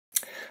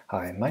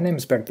Hi, my name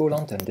is Bert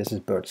Boeland and this is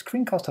Bert's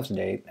Screencast of the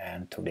Day,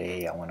 and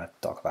today I want to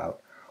talk about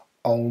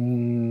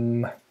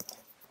Om.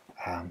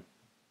 I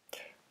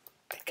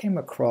came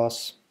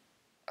across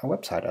a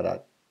website that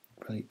I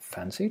really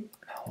fancied.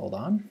 Hold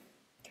on.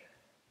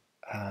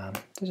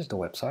 This is the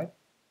website.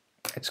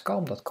 It's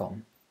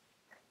calm.com.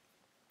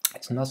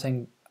 It's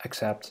nothing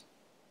except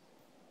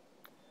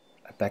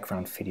a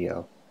background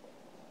video.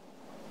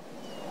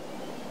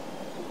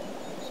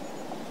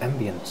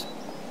 Ambient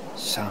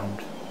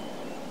sound.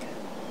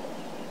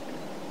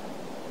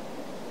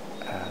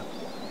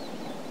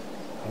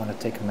 I want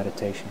to take a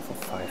meditation for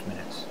 5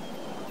 minutes.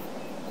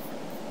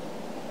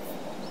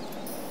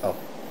 Oh,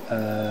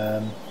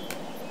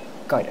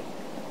 guided.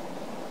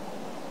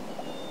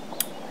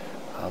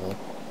 I will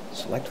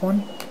select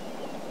one.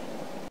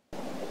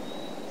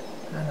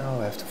 And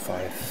now after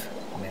 5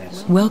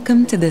 minutes.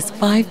 Welcome to this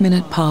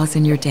 5-minute pause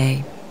in your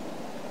day.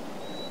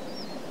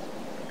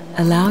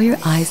 Allow your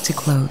eyes to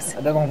close.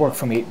 That won't work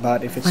for me,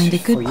 but if it's Find a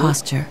for good you,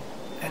 posture,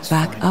 that's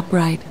back fine.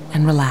 upright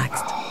and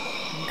relaxed,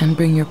 and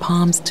bring your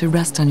palms to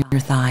rest on your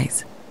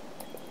thighs.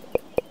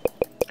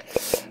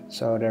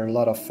 So there are a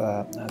lot of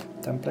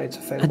templates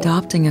available.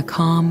 Adopting a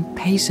calm,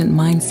 patient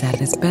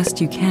mindset as best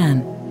you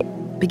can,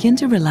 begin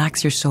to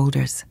relax your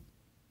shoulders.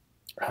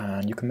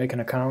 And you can make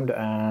an account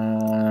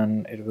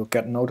and it will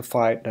get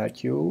notified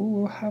that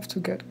you have to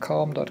get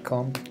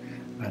calm.com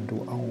and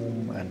do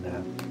Om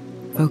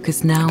and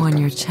Focus now on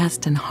your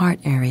chest and heart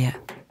area,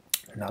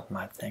 not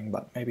my thing,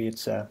 but maybe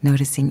it's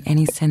noticing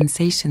any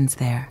sensations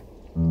there.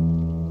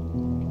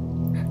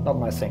 not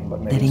my thing,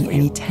 but maybe Letting it's for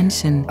any you.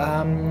 tension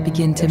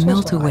begin to There's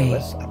melt also an away.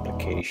 iOS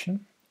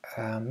application.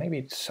 Maybe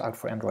it's out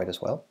for Android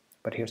as well,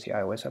 but here's the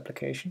iOS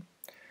application.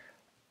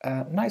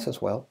 Nice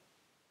as well.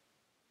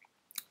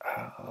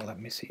 Let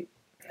me see.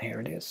 Here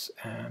it is.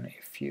 And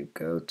if you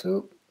go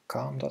to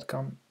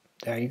calm.com,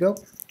 there you go.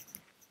 Take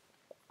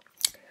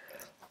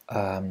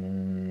a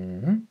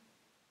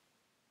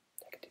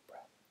deep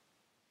breath.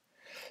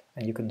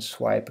 And you can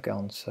swipe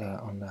against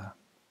on the...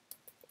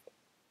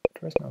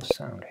 There is no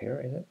sound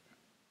here, is it?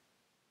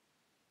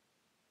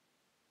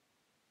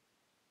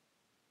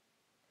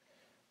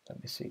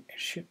 Let me see. It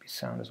should be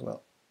sound as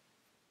well.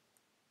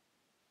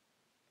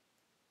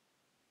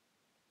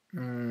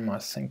 I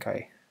think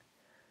I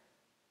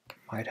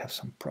might have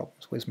some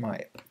problems with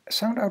my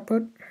sound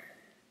output.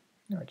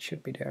 No, it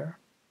should be there.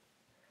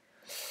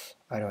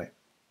 Either way,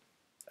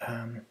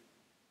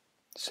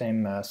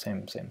 same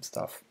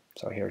stuff.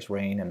 So here's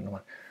rain, and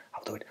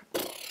I'll do it,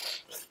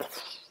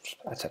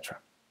 etc.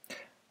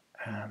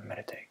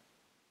 Meditate.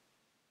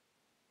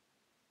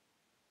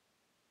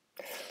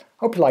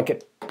 Hope you like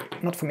it.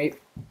 Not for me.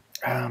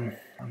 I'm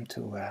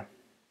too.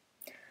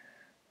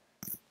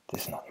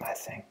 This is not my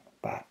thing.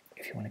 But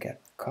if you want to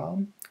get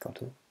calm, go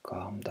to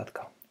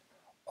calm.com.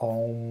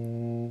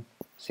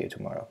 See you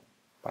tomorrow.